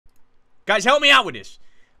Guys, help me out with this.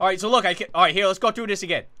 Alright, so look, alright, here, let's go through this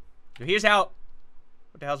again. So here's how...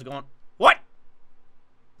 What the hell's going on? What?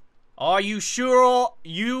 Are you sure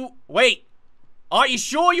you... Wait. Are you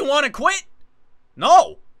sure you want to quit?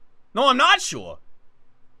 No. No, I'm not sure.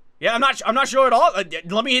 Yeah, I'm not sure at all.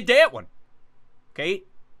 Let me hit that one. Okay.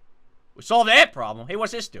 We solved that problem. Hey,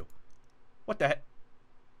 what's this do? What the heck?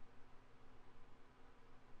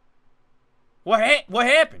 What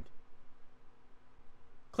happened?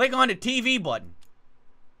 Click on the TV button.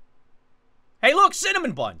 Hey, look,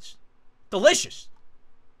 cinnamon buns. Delicious.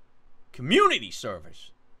 Community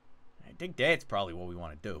service. I think that's probably what we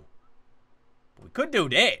want to do. But we could do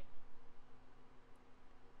that.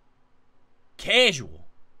 Casual.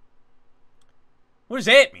 What does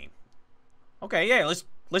that mean? Okay, yeah,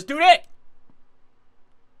 let's do that.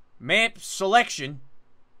 Map selection.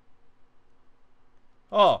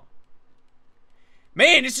 Oh.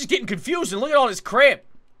 Man, this is getting confusing. Look at all this crap.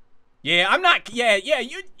 Yeah, I'm not, yeah,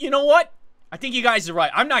 you know what? I think you guys are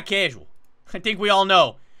right. I'm not casual. I think we all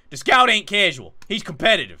know. The Scout ain't casual. He's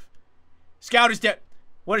competitive. Scout is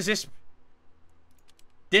what is this?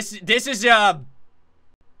 This is, how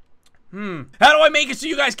do I make it so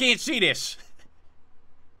you guys can't see this?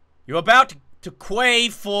 You're about to quay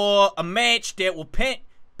for a match that will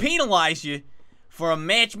penalize you for a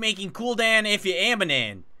matchmaking cooldown if you're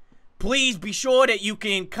Amanan. Please be sure that you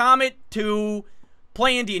can commit to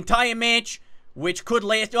playing the entire match, which could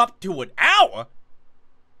last up to an hour.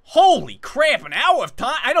 Holy crap, an hour of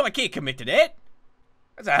time? I can't commit to that.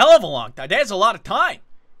 That's a hell of a long time. That's a lot of time.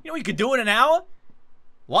 You know what you could do in an hour?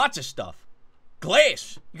 Lots of stuff.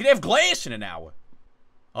 Glass. You could have glass in an hour.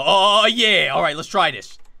 Oh, yeah. All right, let's try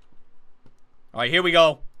this. All right, here we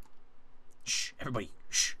go. Shh, everybody.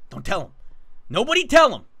 Shh, don't tell them. Nobody tell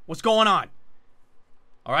them what's going on.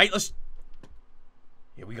 All right, let's...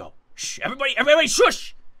 Here we go. Shh, everybody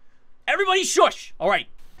shush. Everybody shush. All right.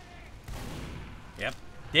 Yep.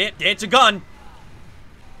 That's a gun.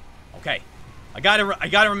 Okay. I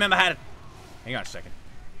gotta remember how to... Hang on a second.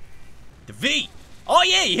 The V. Oh,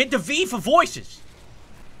 yeah, you hit the V for voices.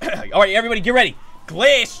 All right, everybody get ready.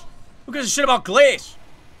 Glass. Who gives a shit about glass?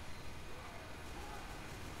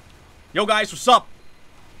 Yo, guys, what's up?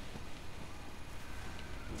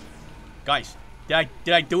 Guys,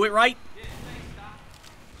 did I do it right?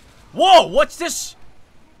 Whoa, what's this?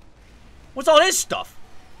 What's all this stuff?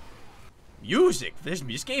 Music.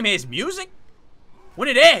 This game has music? When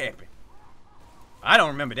did that happen? I don't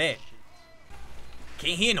remember that.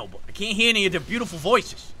 Can't hear nobody. I can't hear any of their beautiful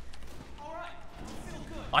voices.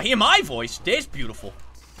 I hear my voice. That's beautiful.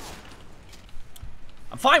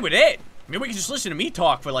 I'm fine with that. I mean, we can just listen to me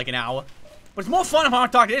talk for like an hour. But it's more fun if I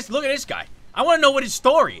want to talk to this. Look at this guy. I want to know what his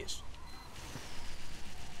story is.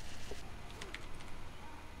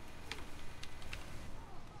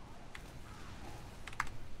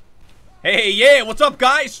 Hey, yeah, what's up,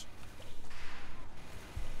 guys?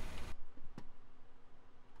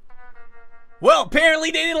 Well,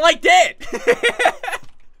 apparently they didn't like that.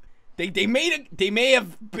 they may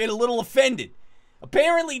have been a little offended.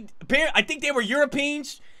 Apparently, I think they were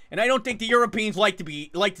Europeans, and I don't think the Europeans like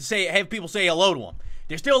to have people say hello to them.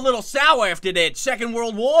 They're still a little sour after that Second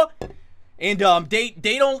World War, and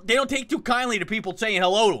they don't take too kindly to people saying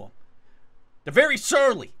hello to them. They're very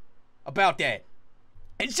surly about that.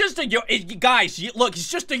 It's just guys, look, it's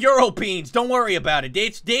just the Europeans. Don't worry about it.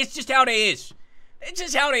 It's just how they is. It's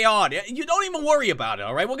just how they are. You don't even worry about it,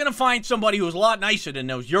 all right? We're going to find somebody who's a lot nicer than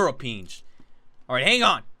those Europeans. All right, hang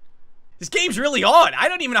on. This game's really hard. I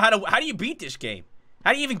don't even know how do you beat this game?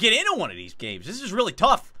 How do you even get into one of these games? This is really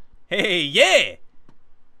tough. Hey, yeah.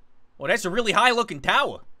 Well, that's a really high-looking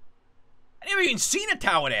tower. I never even seen a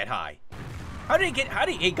tower that high.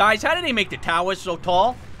 Hey, guys, how did they make the towers so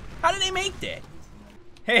tall? How did they make that?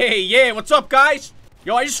 Hey, yeah, what's up, guys?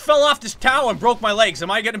 Yo, I just fell off this tower and broke my legs.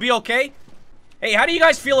 Am I gonna be okay? Hey, how do you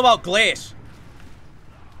guys feel about glass?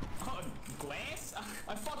 Glass?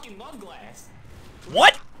 I fucking love glass.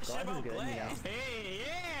 What? Glass is good, glass. You know. Hey,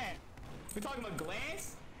 yeah. We're talking about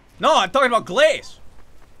glass? No, I'm talking about glass.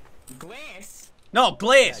 Glass? No,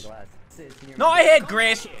 glass. Yeah, glass. No, I had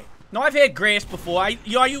grass. No, I've had grass before.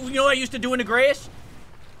 You know what I used to do in the grass?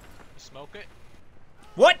 Smoke it?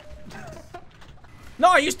 What? No,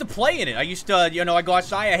 I used to play in it. I used to, I go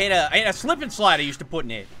outside. I had a slip and slide I used to put in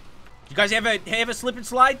it. You guys have a slip and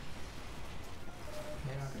slide?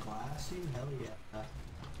 Glassy? Hell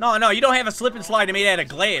yeah. No, you don't have a slip and slide made out of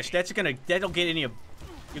glass. That'll get any of,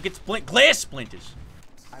 you'll get glass splinters.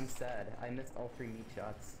 I'm sad. I missed all 3 meat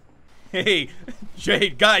shots. Hey,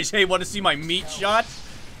 Jade, guys, hey, want to see my meat shots?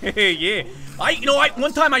 Yeah.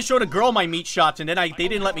 One time I showed a girl my meat shots, and then they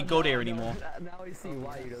didn't let me go there anymore. Now I see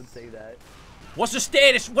why you don't say that. What's the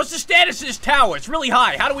status? What's the status of this tower? It's really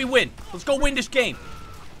high. How do we win? Let's go win this game.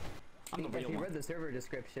 If you read the server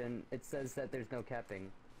description, it says that there's no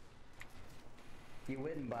capping. You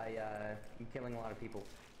win by killing a lot of people.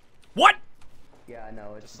 What? Yeah, I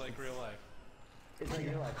know. It's Just like real life. It's like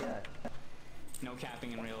real life, yeah. No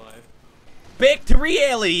capping in real life. Back to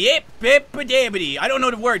reality. Yep, bippity. I don't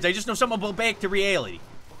know the words. I just know something about back to reality.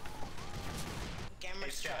 Hey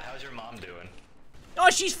Scott, how's your mom doing? Oh,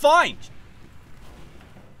 she's fine.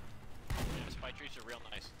 The spy trees are real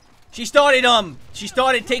nice. She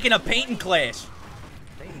started taking a painting class.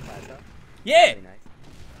 Painting class, huh? Yeah. Really nice.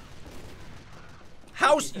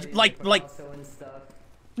 House, like, Picasso and stuff.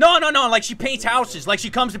 no, like she paints houses. Like she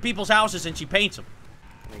comes to people's houses and she paints them.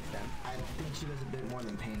 Makes sense. I think she does a bit more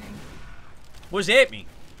than painting. What does that mean?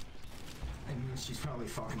 I mean, she's probably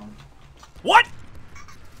fucking them. What?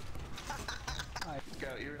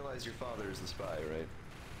 Scout, you realize your father is the spy, right?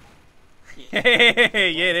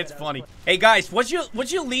 Yeah, that's funny. Hey guys, what's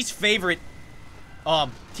your least favorite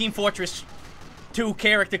Team Fortress 2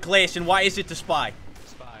 character class, and why is it the spy?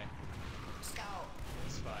 Spy. Scout!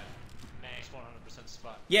 Spy. Nay. It's 100% spy.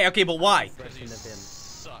 Yeah, okay, but why? Because he Of him.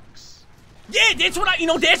 sucks. Yeah, that's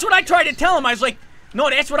what I tried to tell him. I was like, no,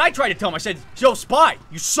 that's what I tried to tell him. I said, yo, spy,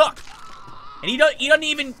 you suck. And he doesn't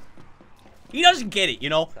get it, you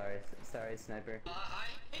know? Sorry, sniper. I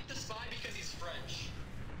hate the spy because he's French.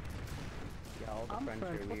 Yeah, all the French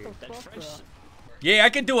are weird. That French. Yeah, I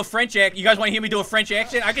can do a French accent. You guys want to hear me do a French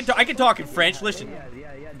accent? I can talk in French. Listen.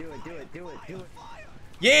 Yeah, do it.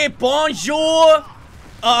 Yeah, bonjour,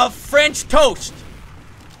 French toast.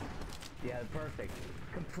 Yeah, perfect.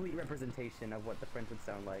 Complete representation of what the French would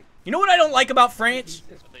sound like. You know what I don't like about France?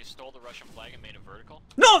 So they stole the Russian flag and made it vertical?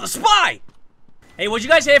 No, the spy. Hey, what'd you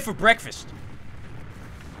guys have for breakfast?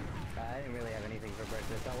 I didn't really have anything for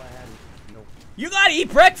breakfast. All I had was nope. You gotta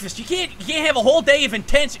eat breakfast. You can't have a whole day of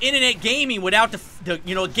intense internet gaming without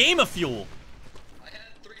the gamer fuel. I had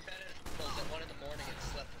 3 vegetables at 1 in the morning and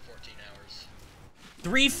slept for 14 hours.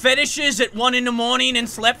 3 fetishes at 1 in the morning and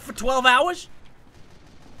slept for 12 hours?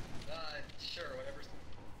 Sure, whatever's...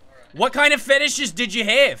 Alright. What kind of fetishes did you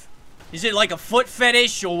have? Is it like a foot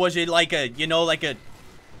fetish, or was it like a,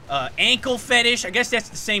 ankle fetish? I guess that's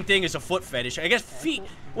the same thing as a foot fetish. I guess feet.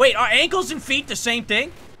 Wait, are ankles and feet the same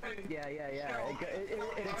thing? Yeah.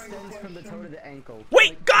 It extends from the toe to the ankle.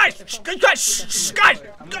 Wait, guys! Guys!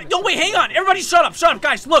 No, wait, hang on. Everybody shut up,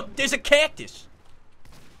 guys. Look, there's a cactus.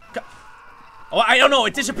 Oh, I don't know.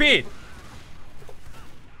 It disappeared.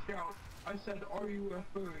 I said, are you a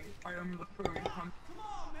furry? I am the furry hunter.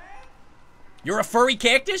 You're a furry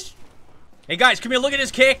cactus? Hey, guys, come here. Look at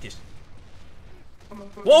this cactus. I'm a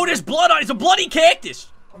furry. Whoa, there's blood on it. It's a bloody cactus.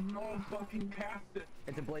 I'm not a fucking cactus.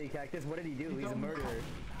 It's a bloody cactus. What did he do? He's a murderer.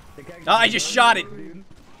 The cactus Oh, I is a just murderer, shot it. dude.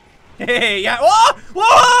 Hey, yeah. Whoa!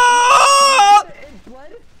 Whoa! It's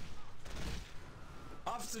blood?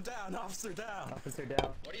 Officer down, officer down. Officer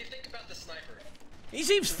down. What do you think about the sniper? He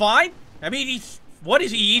seems fine. I mean, what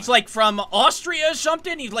is he? He's like from Austria or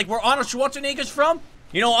something? He's like where Arnold Schwarzenegger's from?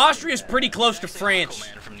 You know, Austria's pretty close to France.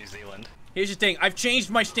 Man from New Zealand. Here's the thing. I've changed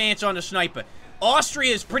my stance on the sniper.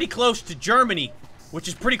 Austria is pretty close to Germany, which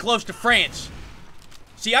is pretty close to France.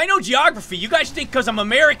 See, I know geography. You guys think because I'm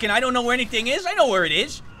American I don't know where anything is? I know where it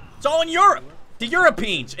is. It's all in Europe. The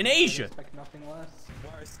Europeans in Asia. Expect nothing less.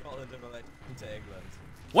 Why is Scotland in relation to England?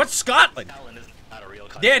 What's Scotland? Scotland is not a real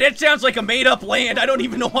country. Yeah, that sounds like a made-up land. I don't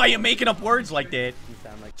even know why you're making up words like that. You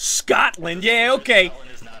sound like Scotland, yeah, okay.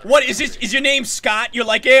 What is this? Is your name Scott? You're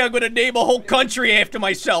like, yeah, I'm gonna name a whole country after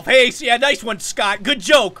myself. Hey, yeah, nice one, Scott. Good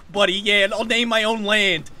joke, buddy. Yeah, I'll name my own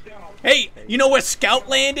land. Hey, you know where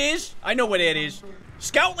Scoutland is? I know where that is.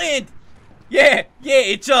 Scoutland. Yeah,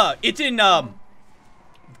 it's in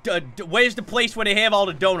where's the place where they have all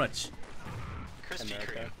the donuts? Krispy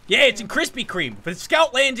Kreme. Yeah, it's in Krispy Kreme. But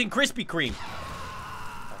Scoutland's in Krispy Kreme.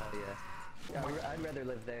 oh yeah. I'd rather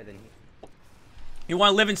live there than here. You want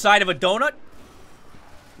to live inside of a donut?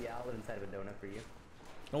 Yeah, I'll live inside of a donut for you.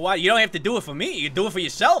 Well, why? You don't have to do it for me. You do it for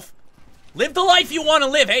yourself. Live the life you want to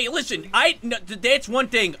live. Hey, listen, that's one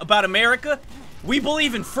thing about America. We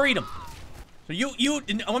believe in freedom. So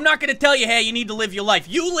I'm not going to tell you, hey, you need to live your life.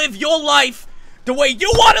 You live your life the way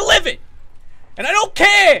you want to live it. And I don't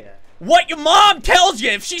care what your mom tells you.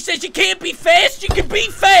 If she says you can't be fast, you can be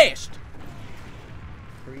fast.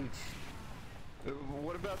 Preach.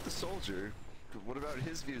 What about the soldier? What about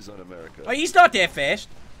his views on America? Oh, he's not that fast.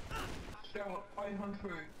 Scout, I hunt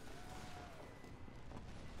furry.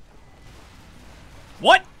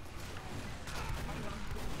 What?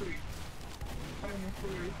 I am a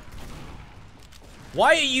furry.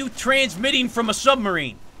 Why are you transmitting from a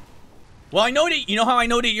submarine? Well, I know that, you know how I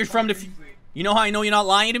know that you're from the, you know how I know you're not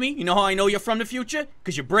lying to me? You know how I know you're from the future?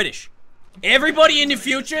 Because you're British. Everybody in the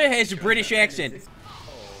future has a British accent.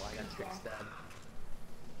 Oh, I got trick stabbed.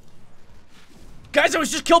 Guys, I was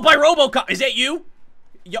just killed by RoboCop. Is that you?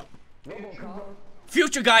 Yo. RoboCop.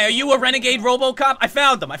 Future guy, are you a renegade RoboCop? I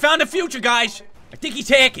found him. I found the future, guys. I think he's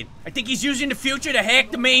hacking. I think he's using the future to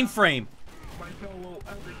hack the mainframe. My fellow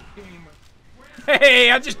epic gamer.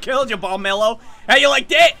 Hey, I just killed you, Balmello. How you like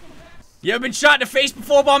that? You ever been shot in the face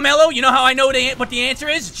before, Balmello? You know how I know what the answer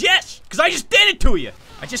is? It's yes, because I just did it to you.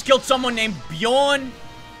 I just killed someone named Bjorn...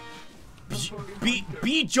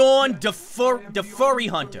 Bjorn the Furry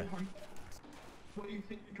Hunter. What do you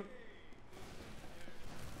think?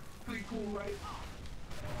 Pretty cool, right?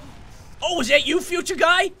 Oh, is that you, future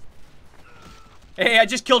guy? Hey, I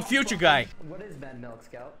just killed future guy. What is Mad Milk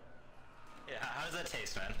Scout? Yeah, how does that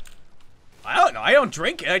taste, man? I don't know. I don't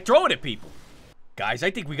drink it. I throw it at people. Guys,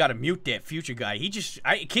 I think we gotta mute that future guy. He just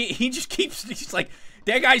keeps. He's like,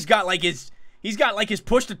 that guy's got like his. He's got like his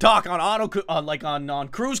push to talk on on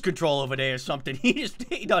cruise control over there or something. He just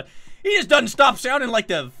doesn't stop sounding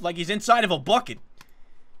like he's inside of a bucket.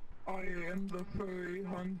 I am the furry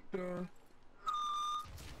hunter.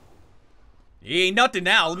 He ain't nothing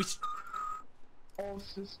now. Let me. Oh,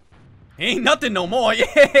 sis. He ain't nothing no more.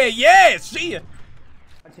 Yeah, yeah. See ya.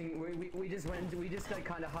 We just like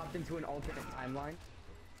kind of hopped into an alternate timeline.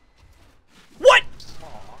 What? Oh,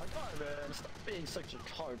 Carbon, stop being such a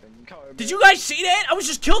carbon. Did you guys see that? I was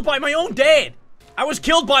just killed by my own dad. I was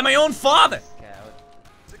killed by my own father.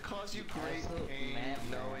 Does it cause you great pain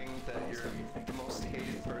knowing that the most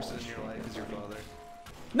hated person in your life is your father?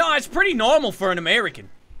 No, it's pretty normal for an American.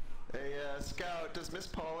 Hey, Scout, does Miss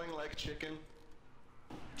Pauling like chicken?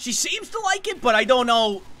 She seems to like it, but I don't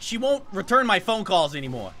know. She won't return my phone calls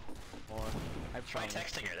anymore. Try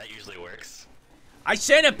texting her. That usually works. I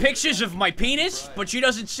sent her pictures of my penis, but she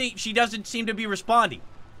doesn't seem to be responding.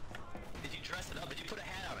 Did you dress it up? Did you put a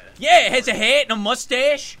hat on it? Yeah, it has a hat and a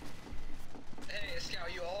mustache. Hey,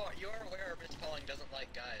 Scout, you are aware Miss Pauling doesn't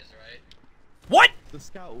like guys, right? What? The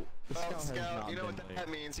scout. Well, Scout, you know what that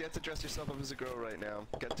means. You have to dress yourself up as a girl right now.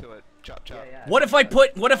 Get to it. Chop, chop. Yeah, What if I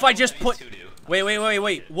just put...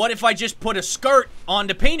 Wait. What if I just put a skirt on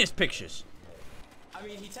the penis pictures? I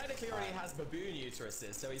mean, he technically already has baboon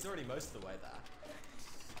uteruses, so he's already most of the way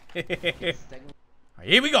there.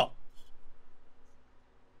 Here we go.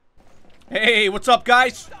 Hey, what's up,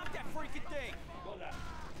 guys? Stop that freaking thing!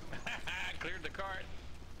 Cleared the cart.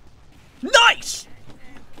 Nice!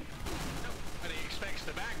 Nobody expects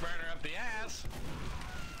the back burner up the ass.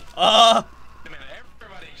 Uh... I mean,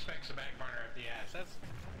 everybody expects a back burner up the ass.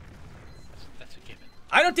 That's a given.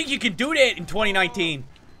 I don't think you can do that in 2019.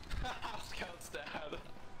 Scout's dad.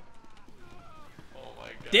 Oh my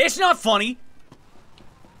god. That's not funny.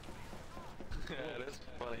 Yeah, it is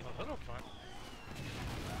funny. A little fun.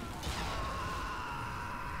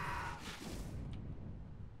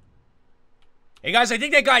 Hey guys, I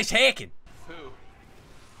think that guy's hacking. Who?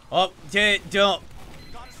 Oh, don't.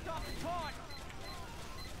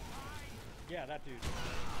 Yeah, that dude.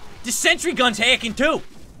 This sentry gun's hacking too.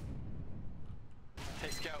 Hey,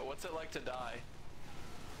 Scout, what's it like to die?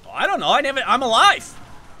 Oh, I don't know. I'm alive.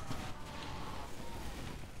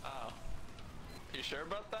 Oh. You sure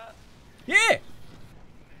about that? Yeah.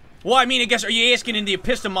 Well, I mean, I guess, are you asking in the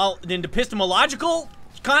epistemological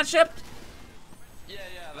concept? Yeah,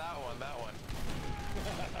 that one.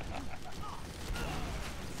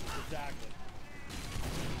 Exactly.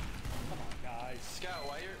 Come on, guys. Scout,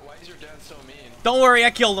 why is your dad so mean? Don't worry,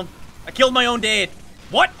 I killed him. I killed my own dad.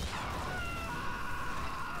 What?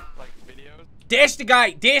 Like videos? That's the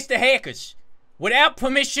guy. That's the hackers. Without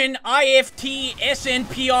permission, IFTSNPRHL.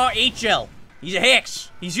 He's a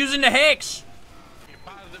hex. He's using the hex. You're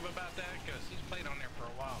positive about that? Because he's played on there for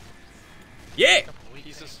a while. Yeah.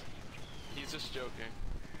 He's just joking.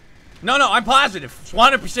 No, I'm positive. It's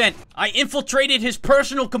 100%. I infiltrated his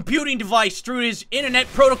personal computing device through his internet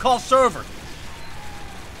protocol server.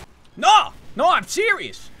 No, I'm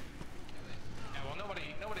serious. Yeah, well, nobody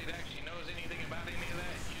actually knows anything about any of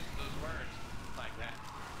that. Uses those words like that.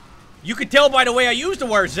 You can tell by the way I use the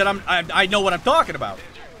words that I know what I'm talking about.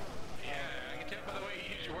 Yeah, I can tell by the way you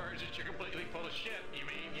use your words that you're completely full of shit. You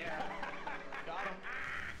mean, yeah. Got him.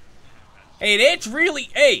 Hey, that's really...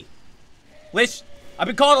 Hey, listen, I've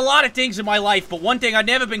been called a lot of things in my life, but one thing I've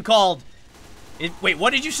never been called... Wait,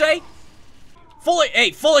 what did you say? Full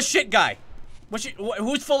of shit guy.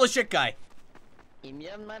 Who's full of shit guy?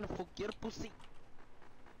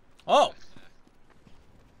 Oh.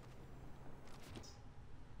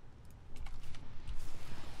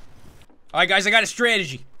 Alright, guys, I got a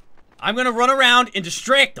strategy. I'm gonna run around and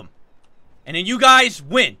distract them. And then you guys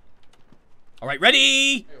win. Alright,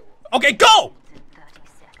 ready? Okay, go!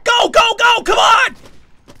 Go, go, go! Come on!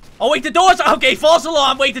 Oh, wait, the doors... Okay, false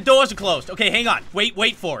alarm. Wait, the doors are closed. Okay, hang on.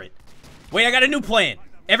 Wait for it. Wait, I got a new plan.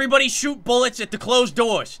 Everybody shoot bullets at the closed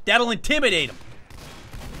doors. That'll intimidate them.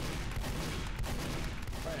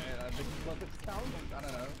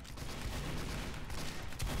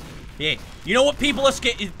 Yeah, you know what people are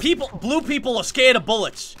scared... Blue people are scared of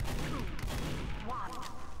bullets.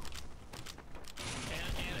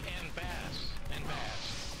 And baths. And baths.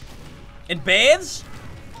 And baths?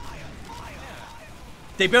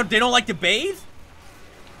 They don't like to bathe?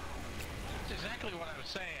 That's exactly what I was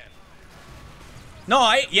saying. No,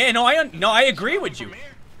 I agree with you.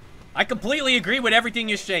 I completely agree with everything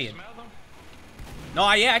you're saying. Smell them? No,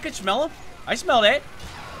 I could smell them. I smell that.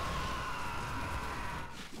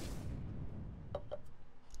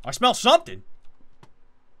 I smell something.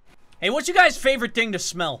 Hey, what's your guys' favorite thing to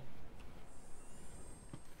smell?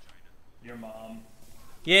 Your mom.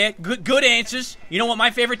 Yeah, good answers. You know what my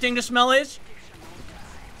favorite thing to smell is?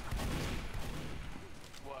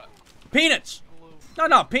 What? Peanuts.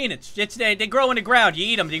 No, peanuts. They grow in the ground. You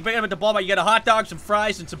eat them. You bring them at the ball, you get a hot dog, some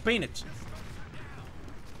fries, and some peanuts.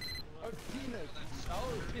 Oh, peanuts.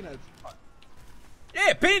 Oh, peanuts.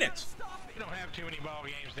 Yeah, peanuts. We don't have too many ball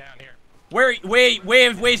games down here.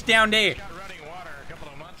 Where's down there? Got running water a couple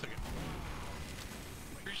of months ago.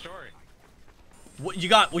 True story. What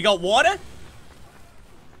we got water?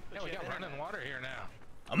 Yeah, we got running water here now.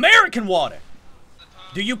 American water.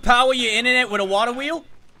 Do you power your internet with a water wheel?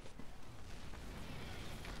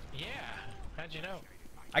 Yeah. How'd you know?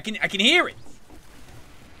 I can hear it.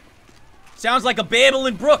 Sounds like a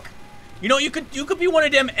babbling brook. You know, you could be one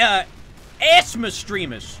of them asthma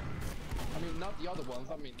streamers. I mean, not the other ones.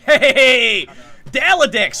 I mean. Hey,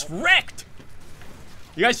 Daladex wrecked.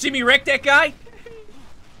 You guys see me wreck that guy?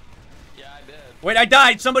 Yeah, I did. Wait, I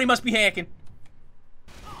died. Somebody must be hacking.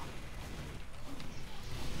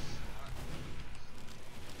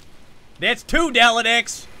 That's 2,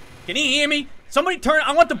 Daladex. Can he hear me? Somebody turn.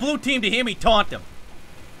 I want the blue team to hear me taunt them.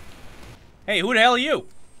 Hey, who the hell are you?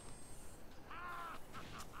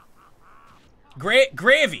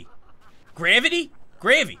 Gravy. Gravity?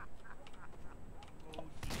 Gravy.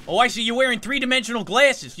 Oh, I see you're wearing 3-dimensional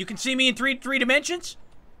glasses. You can see me in three dimensions?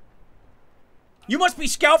 You must be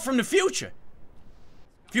Scout from the future.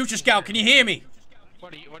 Future Scout, can you hear me?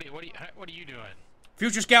 What are you doing?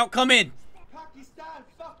 Future Scout, come in.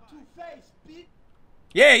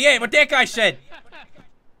 Yeah, what that guy said.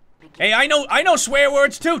 Hey, I know swear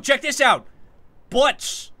words too. Check this out.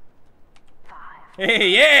 Butts. Hey,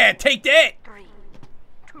 yeah, take that.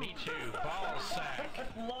 Me too. Ball sack.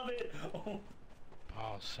 Love it. Oh.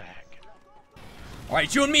 Ball sack. All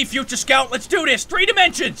right, you and me, Future Scout. Let's do this. 3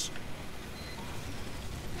 dimensions.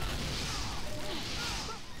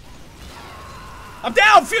 I'm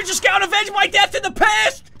down. Future Scout, avenge my death in the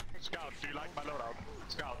past. Scout, do you like my loadout?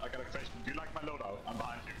 Scout, I got a question. Do you like my loadout? I'm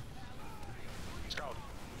behind you. Scout.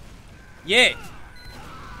 Yeah.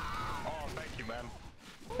 Oh, thank you, man.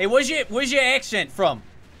 Hey, where's your accent from?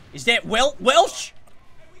 Is that Welsh?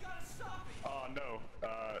 Oh, no.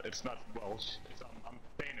 It's not Welsh. I'm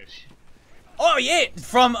Danish. Oh yeah,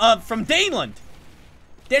 from Daneland.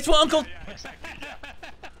 That's what Uncle. Yeah, exactly.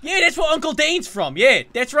 Yeah, that's what Uncle Dane's from. Yeah,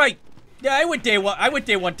 that's right. Yeah, I went there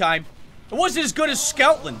one time. It wasn't as good as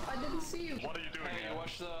Scoutland. I didn't see you. What are you doing Hey, here? you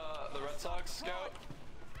watch the Red Sox, Scout?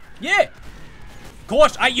 Yeah. Of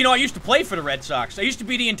course, I used to play for the Red Sox. I used to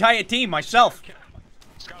be the entire team myself.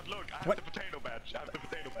 Scout, look, I have What? the potato badge. I have the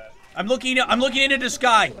potato badge. I'm looking into the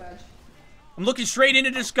sky. I'm looking straight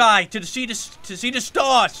into the sky to see the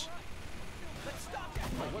stars.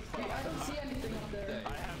 I don't see anything up there. I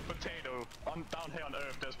have potato. Down here on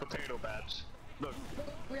Earth, there's potato badge. Look,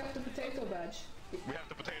 We have the potato badge. we have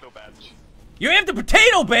the potato badge. You have the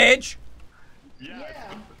potato badge. Yeah,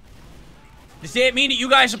 Yeah. Does that mean that you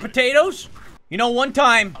guys are potatoes? You know, one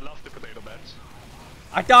time I love the potato badge.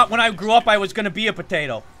 I thought when I grew up I was gonna be a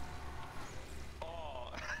potato.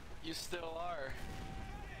 Oh, You still are.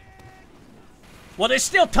 Well, there's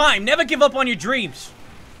still time. Never give up on your dreams.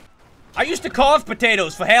 I used to carve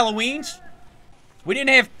potatoes for Halloweens.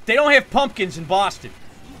 They don't have pumpkins in Boston.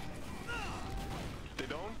 they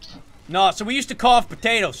don't? No, so we used to carve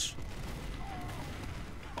potatoes.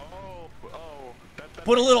 Oh, that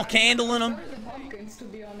Put a little candle in them. Where are the pumpkins, to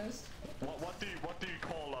be honest? What do you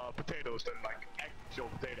call potatoes then? Like actual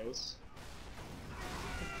potatoes?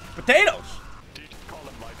 Potatoes? Do you call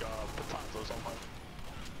them like potatoes or something?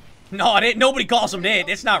 No, nobody calls them that.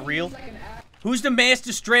 That's not real. It's like an Who's the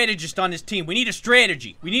master strategist on this team? We need a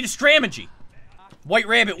strategy. We need a strategy. White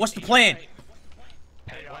Rabbit, what's the plan?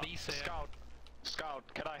 Hey, what do you say? Scout,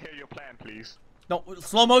 can I hear your plan, please? No,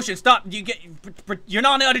 slow motion, stop. You're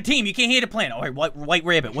not on the other team. You can't hear the plan. All right, White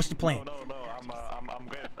Rabbit, what's the plan? No, I'm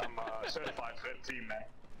good. I'm certified red team, man.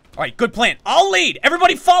 All right, good plan. I'll lead.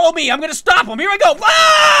 Everybody follow me. I'm going to stop him. Here I go.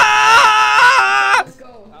 Ah! Let's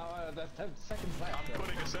go. That's 10 seconds left. I'm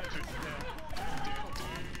putting a sentry.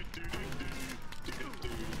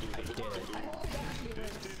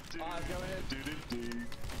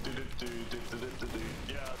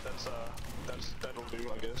 Yeah, that'll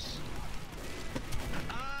do, I guess.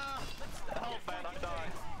 Help, man, I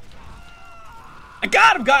died. I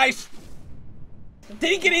got him, guys.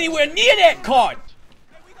 Didn't get anywhere near that card.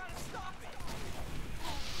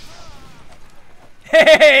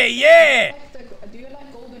 Hey, yeah. Do you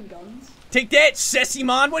like golden guns? Take that,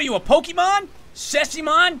 Sesimon. What are you, a Pokemon?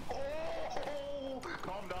 Sesimon? Oh,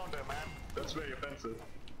 calm down there, man. That's very offensive.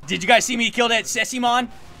 Did you guys see me kill that Sesimon?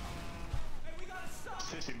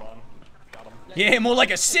 Sissymon. Got him. Yeah, more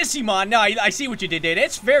like a Sissymon. No, I see what you did there.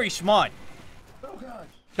 That's very smart. Oh, God.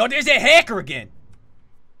 Oh, there's that hacker again.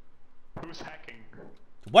 Who's hacking?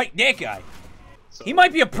 White, that guy. He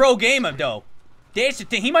might be a pro gamer, though. That's the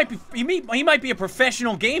thing. He might be a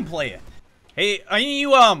professional game player. Hey, are any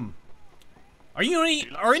of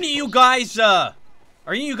you guys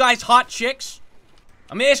hot chicks?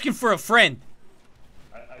 I'm asking for a friend.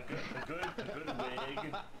 A good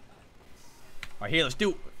leg. Alright, here, let's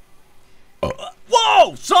do.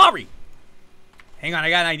 Whoa! Sorry! Hang on, I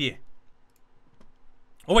got an idea.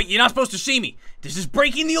 Oh, wait, you're not supposed to see me. This is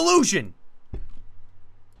breaking the illusion.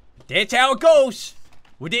 That's how it goes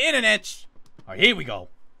with the internets. Alright, here we go.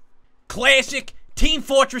 Classic Team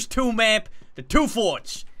Fortress 2 map, the two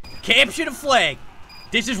forts. Capture the flag.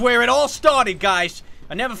 This is where it all started, guys.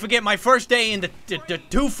 I'll never forget my first day in the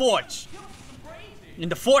two forts. In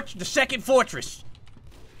the second fortress.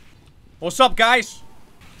 What's up, guys?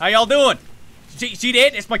 How y'all doing? See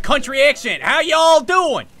that? It's my country accent. How y'all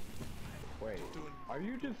doing? Wait, are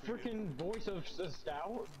you the freaking voice of the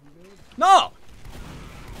Scout? No.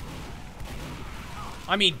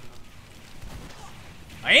 I mean,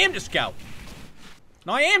 I am the Scout.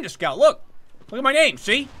 No, I am the Scout. Look at my name.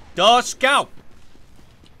 See? The Scout.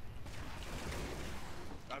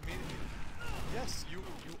 I mean, yes, you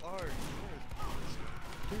are.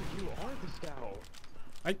 Dude, you are the Scout.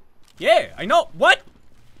 Yeah, I know. What?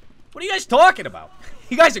 What are you guys talking about?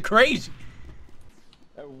 You guys are crazy.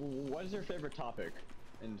 What is your favorite topic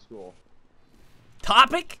in school?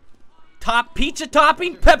 Topic? Pizza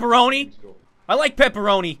topping? Pepperoni. I like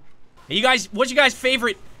pepperoni. Hey, you guys, what's your guys'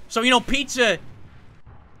 favorite? So, you know, pizza.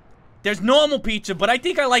 There's normal pizza, but I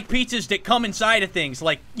think I like pizzas that come inside of things,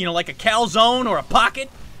 like, you know, like a calzone or a pocket.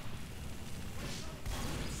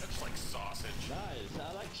 That's like sausage. Nice,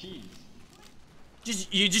 I like cheese.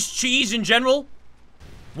 Just cheese in general.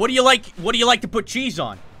 What do you like? What do you like to put cheese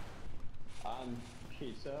on?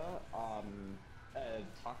 Pizza,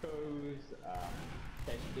 tacos,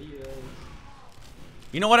 quesadillas.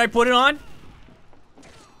 You know what I put it on?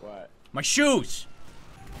 What? My shoes.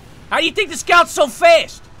 How do you think the Scout's so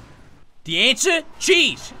fast? The answer?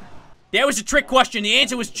 Cheese. That was a trick question. The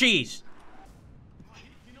answer was cheese.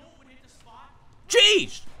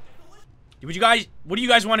 Cheese. What do you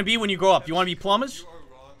guys want to be when you grow up? You want to be plumbers? I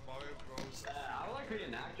would like to be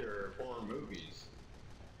an actor for movies.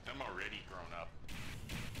 I'm already grown up.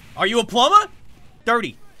 Are you a plumber?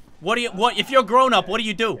 Dirty. What if you're grown up, what do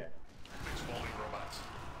you do? Fix welding robots.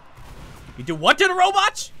 You do what to the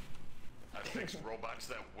robots? I fix robots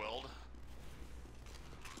that weld.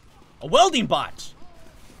 A welding bot.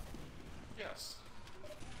 Yes.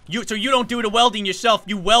 So you don't do the welding yourself,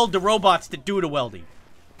 you weld the robots that do the welding.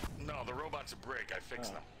 No, the robot's a brick. I fix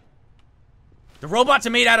them. The robots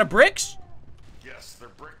are made out of bricks? Yes, they're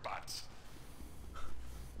brick bots.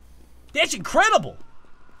 That's incredible.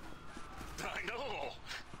 I know.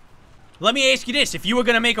 Let me ask you this. If you were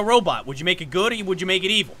going to make a robot, would you make it good or would you make it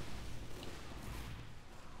evil?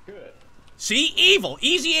 Good. See? Evil.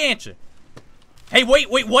 Easy answer. Hey, wait.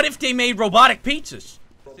 What if they made robotic pizzas?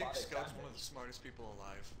 I think Scout's one of the smartest people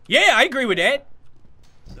alive. Yeah, I agree with that.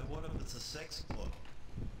 So what if it's a sex club?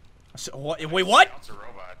 So, wait, what? Scout's a robot.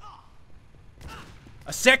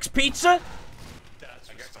 A sex pizza? I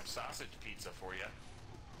got some sausage pizza for you.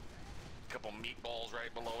 A couple meatballs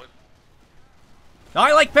right below it. No,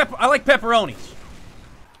 I like pepperonis.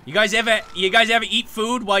 You guys ever eat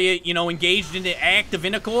food while you know engaged in the act of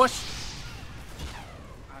intercourse?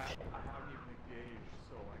 I haven't even engaged,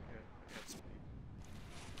 so I can't speak.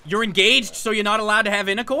 You're engaged, so you're not allowed to have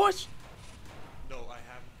intercourse? No, I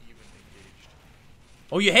haven't even engaged.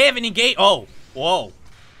 Oh, you haven't engaged. Oh, whoa.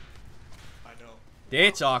 I know.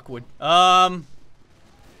 That's awkward. No,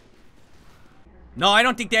 I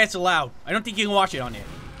don't think that's allowed. I don't think you can watch it on there.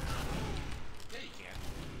 Yeah, you can.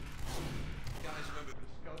 Guys, remember the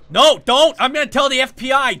scouts? No, don't. I'm gonna tell the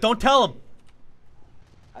FBI. Don't tell them.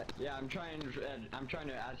 Yeah, I'm trying to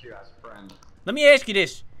add you as a friend. Let me ask you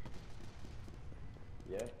this.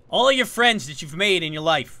 Yeah. All of your friends that you've made in your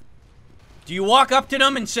life, do you walk up to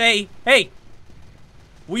them and say, hey,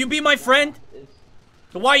 will you be my friend?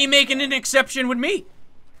 So why are you making an exception with me?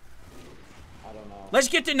 I don't know. Let's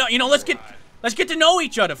get to know, you know, let's get to know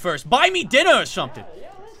each other first. Buy me dinner or something.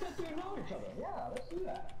 Yeah, let's get to know each other. Yeah, let's do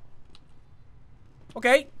that.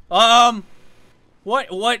 Okay. How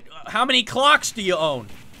many clocks do you own?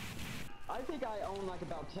 I think I own like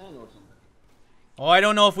about 10 or something. Oh, I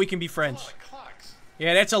don't know if we can be friends. Oh, like clocks.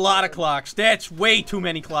 Yeah, that's a lot of clocks. That's way too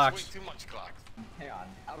many clocks. Way too much clocks. Hang on,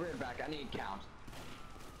 I'll be right back. I need to count.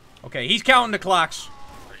 Okay, he's counting the clocks.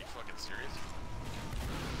 Are you fucking serious?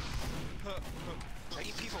 Are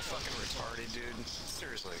you people fucking retarded, dude?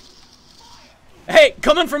 Seriously. Hey,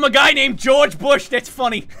 coming from a guy named George Bush, that's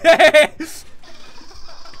funny. I'm just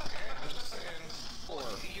saying. Well,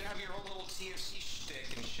 you have your own little TFC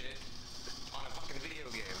shtick and shit on a fucking video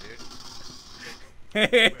game, dude.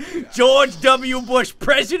 George W. Bush,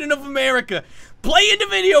 President of America. Playing the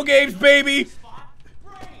video games, baby. I'm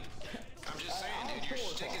just saying, dude, your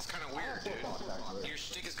shtick is kind of weird, dude. Your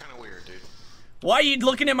shtick is kind of weird, dude. Why are you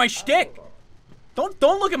looking at my shtick? Don't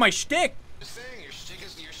look at my shtick. Just saying, your shtick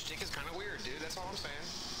is kind of weird, dude. That's all I'm saying.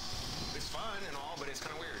 It's fun and all, but it's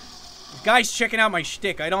kind of weird. This guy's checking out my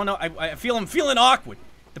shtick. I don't know. I'm feeling awkward.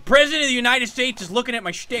 The President of the United States is looking at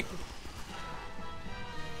my shtick.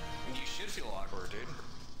 You should feel awkward, dude,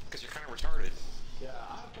 because you're kind of retarded. Yeah,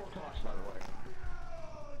 I have 4 clocks, by the way.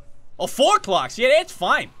 Oh, 4 clocks. Yeah, that's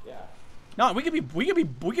fine. Yeah. No, we could be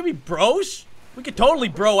bros. We could totally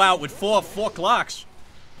bro out with four clocks.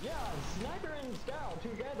 Yeah, Sniper and Scout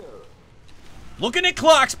together. Looking at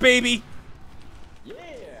clocks, baby.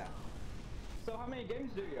 Yeah. So how many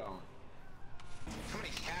games do you own? How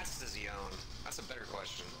many cats does he own? That's a better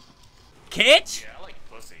question. Cats? Yeah, I like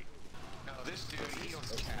pussy. No, this dude, he owns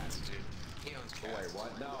cats, dude. He owns cats. Wait,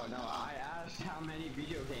 what? No, I asked how many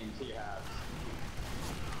video games he has.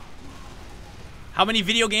 How many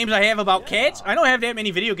video games I have about cats? I don't have that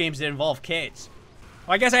many video games that involve cats.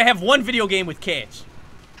 Well, I guess I have one video game with cats.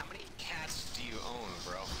 How many cats do you own,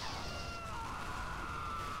 bro?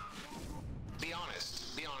 Be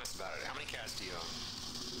honest. Be honest about it. How many cats do you own?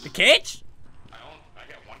 The cats? I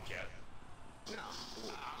got 1 cat. No.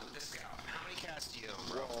 This guy. How many cats do you own,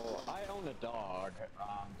 bro? Well, I own a dog.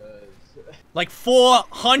 Does Like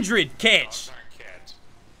 400 cats. Dogs aren't cats.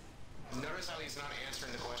 Notice how he's not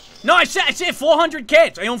answering the question. No, I said 400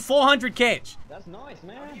 cats. I own 400 cats. That's nice,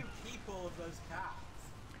 man. How do you keep all of those cats?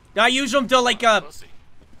 I use them to like Pussy.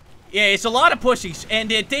 yeah, it's a lot of pussies. And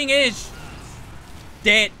the thing is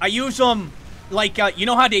that I use them like you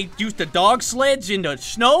know how they use the dog sleds in the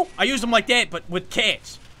snow? I use them like that, but with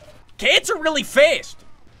cats. Cats are really fast.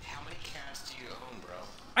 How many cats do you own, bro?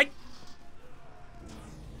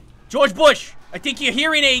 George Bush, I think your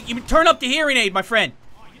hearing aid. You turn up the hearing aid, my friend.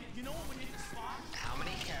 Oh, you know what we need to spot? How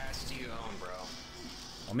many cats do you own, bro?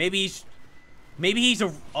 Well, maybe he's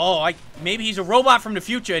a robot from the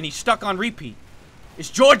future and he's stuck on repeat. It's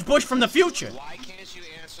George Bush from the future. Why can't you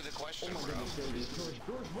answer the question, bro? George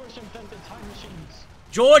Bush invented time machines.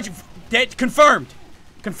 George, that confirmed.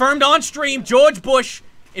 Confirmed on stream, George Bush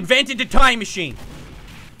invented the time machine.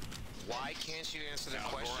 Why can't you answer the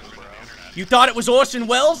question, bro? You thought it was Orson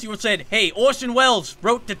Welles? You said, hey, Orson Welles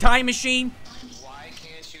wrote the time machine. Why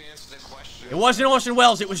can't you answer the question? It wasn't Orson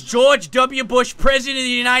Welles, it was George W. Bush, President of the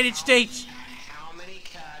United States. How many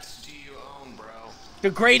cats do you own, bro? The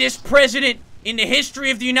greatest president in the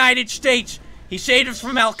history of the United States. He saved us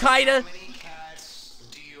from Al-Qaeda. How many cats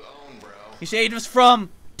do you own, bro? He saved us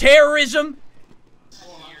from terrorism.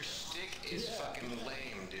 Your stick is fucking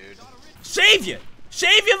lame, dude. Savior!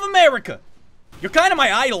 Savior of America! You're kind of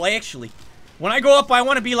my idol, actually. When I grow up, I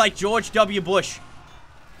want to be like George W. Bush.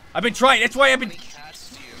 I've been trying. That's why How many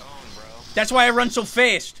cats do you own, bro? That's why I run so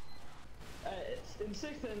fast. In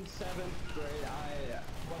 6th and 7th grade, I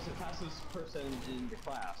was the fastest person in the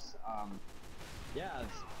class. Yeah,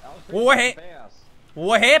 I was Well, what fast. Well,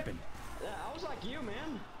 what happened? Yeah, I was like you,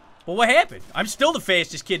 man. Well, what happened? I'm still the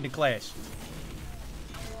fastest kid in the class.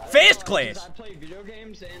 Fast class. I played video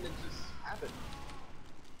games and it just happened.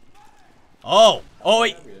 Oh,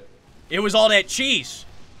 it was all that cheese.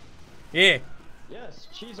 Yeah. Yes,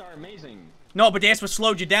 cheese are amazing. No, but that's what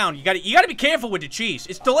slowed you down. You gotta be careful with the cheese.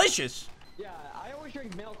 It's delicious. Yeah, I always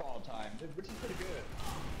drink milk all the time, which is pretty good.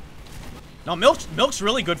 No, milk's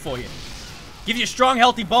really good for you. Gives you strong,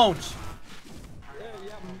 healthy bones.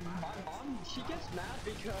 Yeah, my mom, she gets mad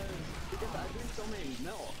because I drink so many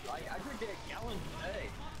milk. Like, I drink a gallon a day.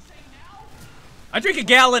 I drink a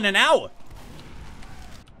gallon an hour.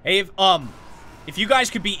 Hey, if you guys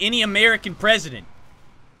could be any American president,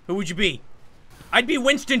 who would you be? I'd be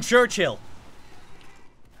Winston Churchill.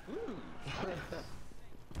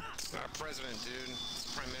 It's not president, dude.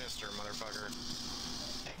 It's prime minister, motherfucker.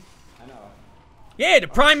 I know. Yeah, the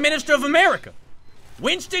Prime Minister of America.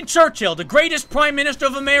 Winston Churchill, the greatest Prime Minister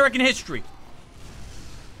of American history.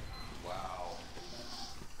 Wow.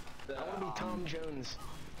 I want to be Tom Jones.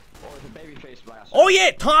 Or the babyface blaster. Oh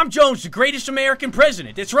yeah, Tom Jones, the greatest American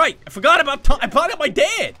president. That's right. I forgot about Tom. I forgot about my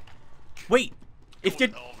dad. Wait, if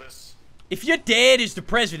your dad is the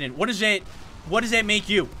president, what does that make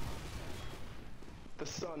you? The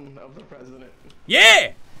son of the president.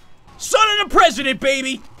 Yeah, son of the president,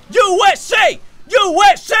 baby. USA,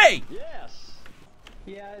 USA. Yes.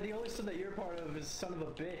 Yeah, the only son that you're part of is son of a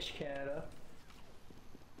bitch, Canada.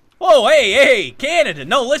 Oh, hey, Canada.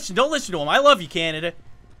 No, listen, don't listen to him. I love you, Canada.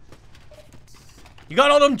 You got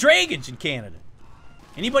all them dragons in Canada.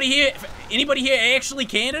 Anybody here actually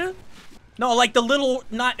Canada? No, like the little,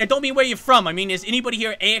 I don't mean where you're from. I mean, is anybody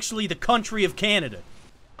here actually the country of Canada?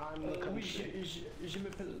 I'm the country.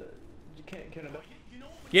 Canada.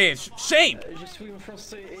 Yeah, same. Je suis en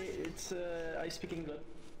français. It's I speak English.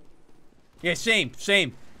 Yeah, same.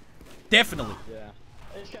 Definitely. Yeah.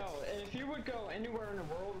 Hey, Scout, if you would go anywhere in the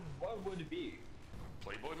world, what would it be?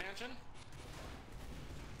 Playboy Mansion?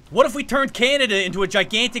 What if we turned Canada into a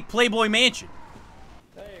gigantic Playboy mansion?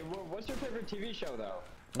 Hey, what's your favorite TV show, though?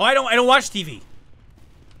 Well, I don't watch TV.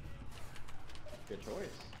 Good choice.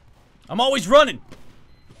 I'm always running.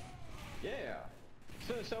 Yeah.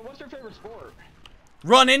 So what's your favorite sport?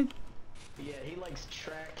 Running. Yeah, he likes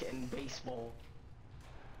track and baseball.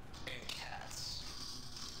 And cats.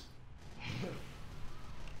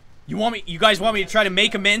 You guys want me to try to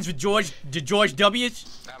make amends with George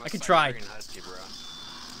W's? I can try. Husky, bro.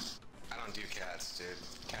 I don't do cats, dude.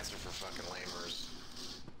 Cats are for fucking lamers.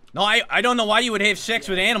 No, I don't know why you would have sex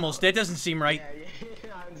with animals. That doesn't seem right. Yeah.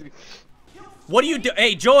 What do you do?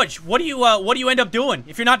 Hey, George, what do you end up doing?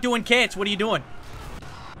 If you're not doing cats, what are you doing?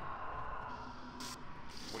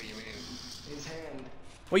 What do you mean? His hand.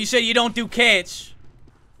 Well, you said you don't do cats.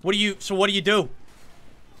 What do you do?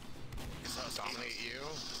 Dominate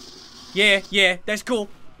you? Yeah, that's cool.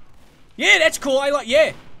 Yeah, that's cool.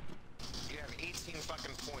 Yeah. You have 18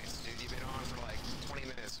 fucking points, dude. You've been on for like 20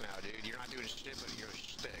 minutes now, dude. You're not doing shit, but you're a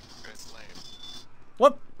shtick. And it's lame.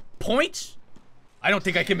 What points? I don't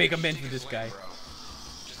think I can make amends with this guy. Bro.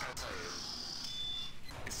 Just gotta tell you.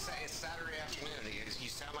 It's Saturday afternoon. You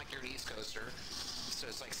sound like you're an East Coaster. So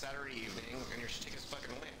it's like Saturday evening, and your shtick is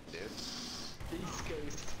fucking lame, dude. East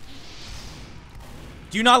Coast.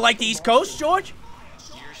 Do you not like the East Coast, George?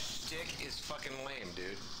 Your shtick is fucking lame,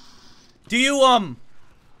 dude. Do you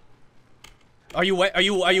Are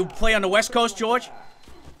you play on the West Coast, George?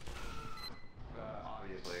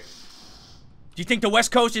 Obviously. Do you think the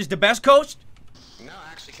West Coast is the best coast? No,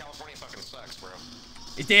 actually, California fucking sucks, bro.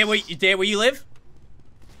 Is that where you live?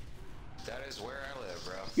 That is where I live,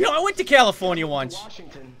 bro. You know, I went to California once.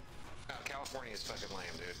 Washington. No, California is fucking lame,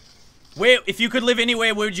 dude. Where, if you could live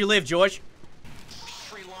anywhere, where would you live, George?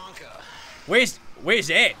 Sri Lanka. Where's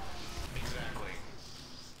that? Exactly.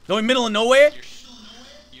 No, in the middle of nowhere?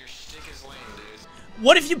 Your shtick is lame, dude.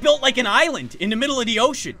 What if you built like an island in the middle of the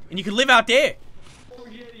ocean and you could live out there? Oh,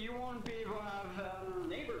 yeah, you won't be able to have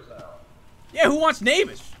neighbors, though. Yeah, who wants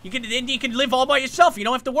neighbors? You can live all by yourself. You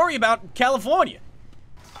don't have to worry about California.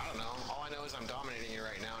 I don't know. All I know is I'm dominating you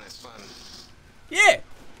right now, and it's fun. Yeah.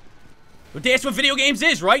 But that's what video games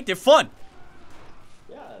is, right? They're fun.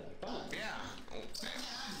 Yeah, it's fun. Yeah.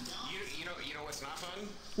 You know what's not fun?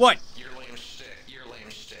 What? Your lame shtick. Your lame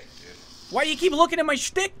shtick, dude. Why do you keep looking at my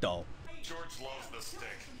stick, though? George loves the stick.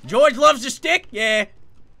 George loves the stick? Yeah.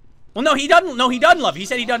 Well, no, he doesn't. No, he doesn't love it. He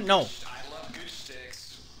said he doesn't know. I love good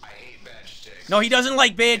sticks. I hate bad sticks. No, he doesn't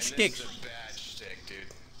like bad And sticks. This is a bad stick, dude.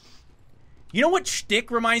 You know what stick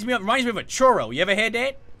reminds me of? It reminds me of a churro. You ever had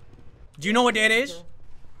that? Do you know what that is?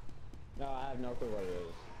 No, I have no clue what it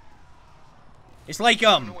is. It's like, You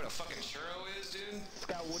know what a fucking churro is, dude?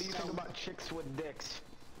 Scott, what do you think about chicks with dicks?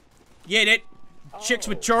 yeah, that chicks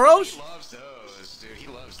with churros? He loves those, dude. He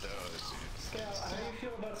loves those, dude. Scott, how do you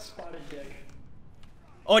feel about spotted dick?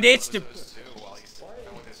 Oh, that's the... Those too, while he's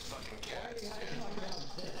out with his fucking cats, dude.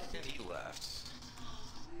 And he left.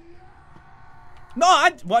 No,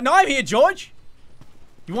 I'm here, George.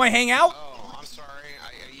 You want to hang out? Oh, I'm sorry.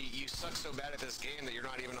 You suck so bad at this game that you're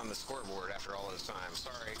not even on the scoreboard after all this time.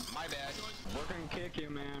 Sorry. My My bad. We're gonna kick you,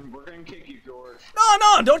 man. We're gonna kick you, George.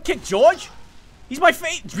 No, don't kick George. He's my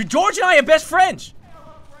George and I are best friends.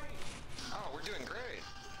 Oh, we're doing great.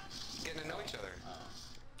 Getting to know each other.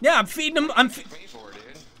 Yeah, I'm feeding him. Me for, dude.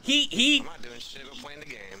 He. I'm not doing shit but playing the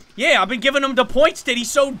game. Yeah, I've been giving him the points that he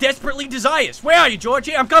so desperately desires. Where are you, George?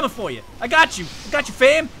 Yeah, I'm coming for you. I got you. I got you,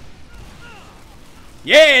 fam.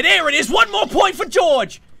 Yeah, there it is. One more point for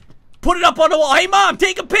George. Put it up on the wall. Hey, Mom,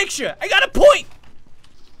 take a picture. I got a point.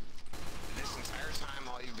 This entire time,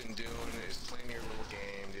 all you've been doing is playing your little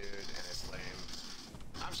game, dude, and it's lame.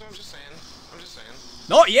 I'm just saying. I'm just saying.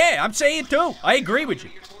 No, yeah, I'm saying too. I agree with you.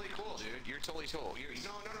 You're totally cool, dude. You're totally cool.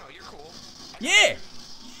 No, you're cool. Yeah.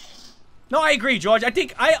 No, I agree, George. I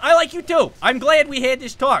think I like you too. I'm glad we had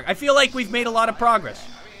this talk. I feel like we've made a lot of progress. I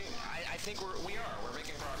mean, I think we are. We're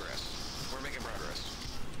making progress. We're making progress.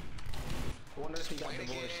 I wonder if he got Playing a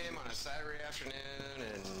divorced. game on a Saturday afternoon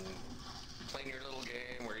and playing your little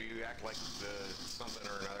game where you act like something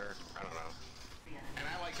or another. I don't know. And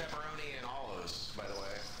I like pepperoni and olives, by the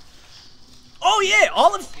way. Oh yeah,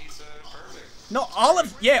 olives. Pizza, perfect. No,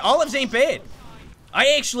 olives. Yeah, olives ain't bad.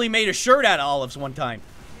 I actually made a shirt out of olives one time.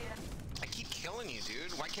 I keep killing you,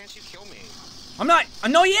 dude. Why can't you kill me? I'm not.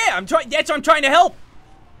 No, yeah, I'm trying. That's what I'm trying to help.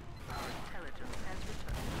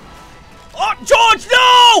 Oh, George,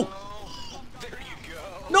 no! Oh, there you go.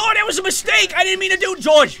 No, that was a mistake. I didn't mean to do it,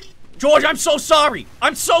 George. George, I'm so sorry.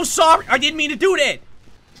 I'm so sorry. I didn't mean to do that.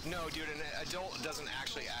 No, dude, an adult doesn't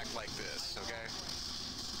actually act like this, okay?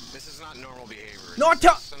 This is not normal behavior. No, this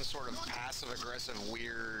is some sort of passive-aggressive,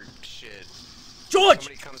 weird shit. George!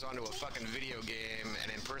 Somebody comes onto a fucking video game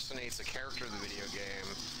and impersonates a character of the video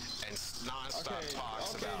game and non-stop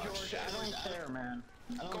talks about George, shit. I don't care, man.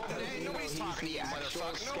 I don't care. Nobody's talking to you,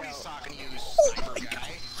 motherfucker. Nobody's talking to you, Oh sniper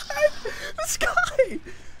guy. This guy.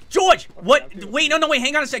 George, what? Wait, no, wait.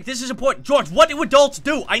 Hang on a sec. This is important. George, what do adults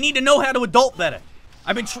do? I need to know how to adult better.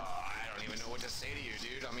 I've been. I don't even know what to say to you,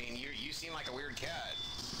 dude. I mean, you seem like a weird cat.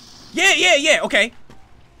 Yeah. Okay.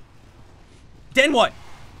 Then what?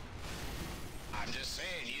 I'm just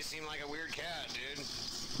saying, you seem like a weird cat, dude.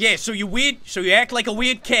 Yeah. So you weird. So you act like a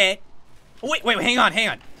weird cat. Oh, wait. Hang on.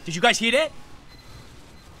 Did you guys hear that?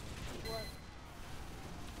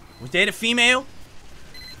 Was that a female?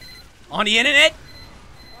 On the internet?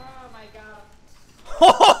 Oh my god.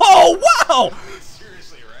 Oh, wow!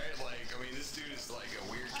 Seriously, right? Like, I mean, this dude is like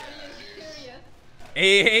a weird cat, dude. Serious?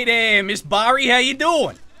 Hey there, Miss Barry. How you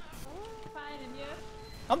doing? Oh, fine, and you?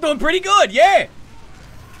 I'm doing pretty good. Yeah.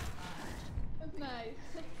 That's nice.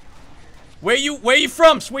 Where you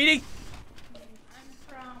from, sweetie? I'm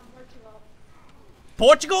from Portugal.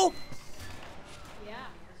 Portugal? Yeah.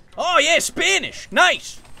 Oh yeah, Spanish.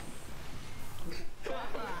 Nice.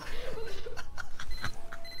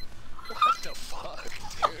 What the fuck,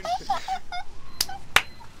 dude?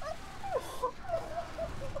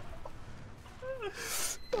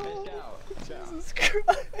 Jesus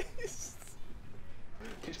Christ.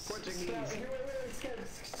 He's Portuguese.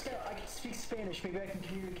 Scout, I can speak Spanish. Maybe I can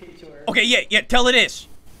communicate to her. Okay, yeah. Tell her this.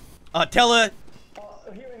 Tell her.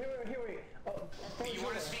 Here. You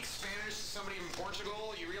want to speak Spanish to somebody in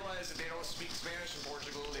Portugal? You realize that they don't speak Spanish in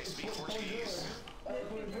Portugal, they speak Portuguese.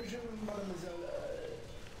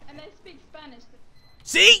 And I speak Spanish.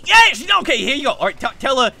 See? Yes. Okay. Here you go. All right.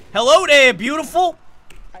 Tell her. Hello there, beautiful.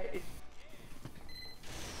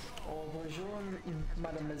 Bonjour,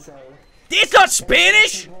 mademoiselle. That's not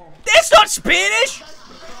Spanish. That's not Spanish.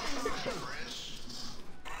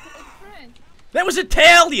 French. That was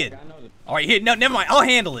Italian. All right. Here. No. Never mind. I'll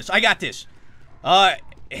handle this. I got this.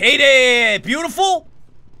 Hey there, beautiful.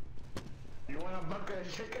 You want a bucket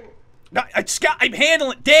of chicken? No, Scott, I'm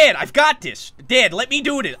handling it. Dad, I've got this. Dad, let me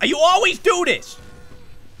do this. You always do this.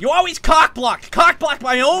 You always cock-block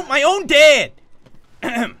my own dad.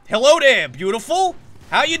 Hello there, beautiful.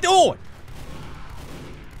 How you doing?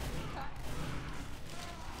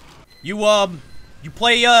 You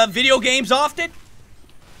play video games often?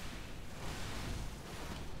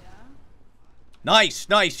 Nice.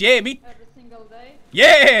 Yeah, me. Every single day.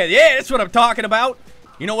 Yeah, that's what I'm talking about.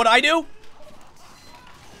 You know what I do?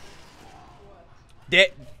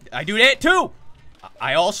 I do that too.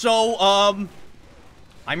 I also,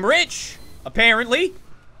 I'm rich, apparently.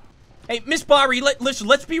 Hey, Miss Barry, listen,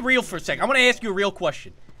 let's be real for a second. I want to ask you a real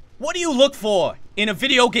question. What do you look for in a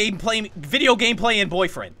video game playing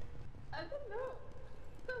boyfriend? I don't know.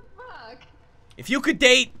 The fuck? If you could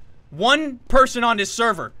date one person on this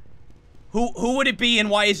server, who would it be and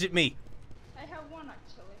why is it me? I have one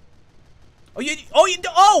actually.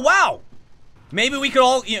 Oh, wow. Maybe we could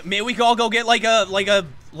all go get like a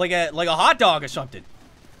hot dog or something.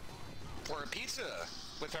 Or a pizza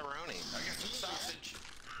with pepperoni. I get some sausage.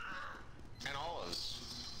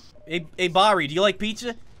 Hey, Bari, do you like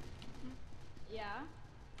pizza? Yeah.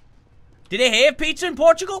 Do they have pizza in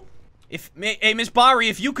Portugal? Hey, Miss Bari,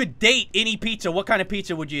 if you could date any pizza, what kind of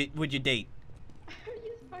pizza would you date? Are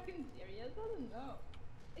you fucking serious? I don't know.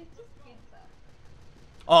 It's just pizza.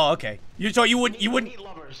 Oh, okay. So you wouldn't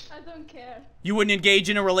I don't care. you wouldn't engage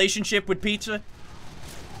in a relationship with pizza?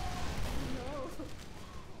 No.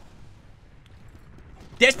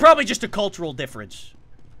 That's probably just a cultural difference.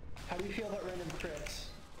 How do you feel about Ren and Chris?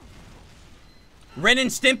 Ren and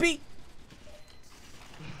Stimpy?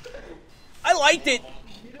 I liked it.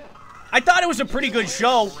 I thought it was a pretty good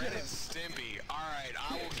show. Ren and Stimpy. Alright,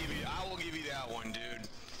 I will give you that one,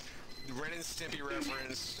 dude. Ren and Stimpy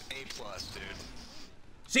reference, A+, dude.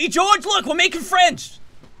 See, George, look, we're making friends.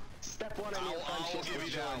 Step one on your I will give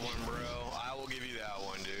you that one, bro. I will give you that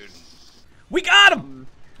one, dude. We got him.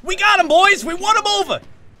 We got him, boys. We won him over.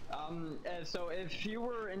 So if you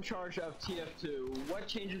were in charge of TF2, what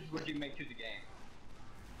changes would you make to the game?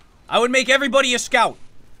 I would make everybody a scout.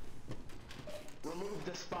 Remove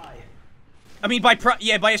the spy. I mean, by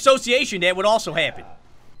association, that would also happen.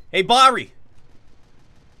 Hey, Bari.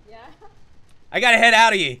 Yeah? I gotta head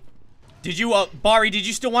out of here. Did you, Bari, did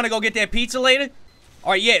you still want to go get that pizza later?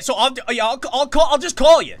 All right, yeah. So I'll just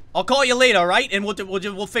call you. I'll call you later, all right? And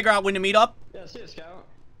we'll figure out when to meet up. Yeah, see you, Scout.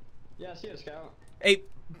 Yeah, see you, Scout.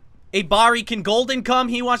 Hey, Bari, can Golden come?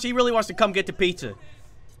 He really wants to come get the pizza.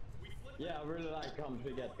 Yeah, I really like to come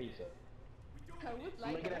to get pizza. I would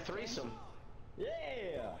like Make it a threesome. Yeah.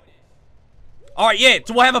 All right, yeah.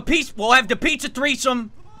 So we'll have we'll have the pizza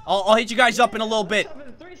threesome. I'll hit you guys up in a little bit.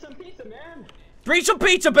 Threesome pizza, man. Threesome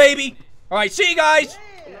pizza, baby. All right, see you guys.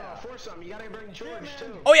 Yeah. No, foursome. You gotta bring George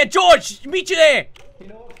too. Oh yeah, George, meet you there. You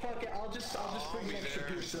know what? Fuck it. I'll just bring an extra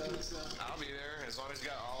pizza. I'll be there as long as you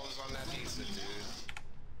got olives on that pizza, dude.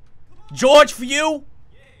 George, for you,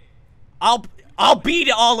 I'll beat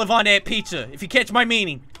the olive on that pizza, if you catch my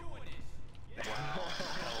meaning. Wow,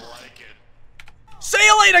 I like it. See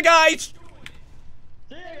you later, guys.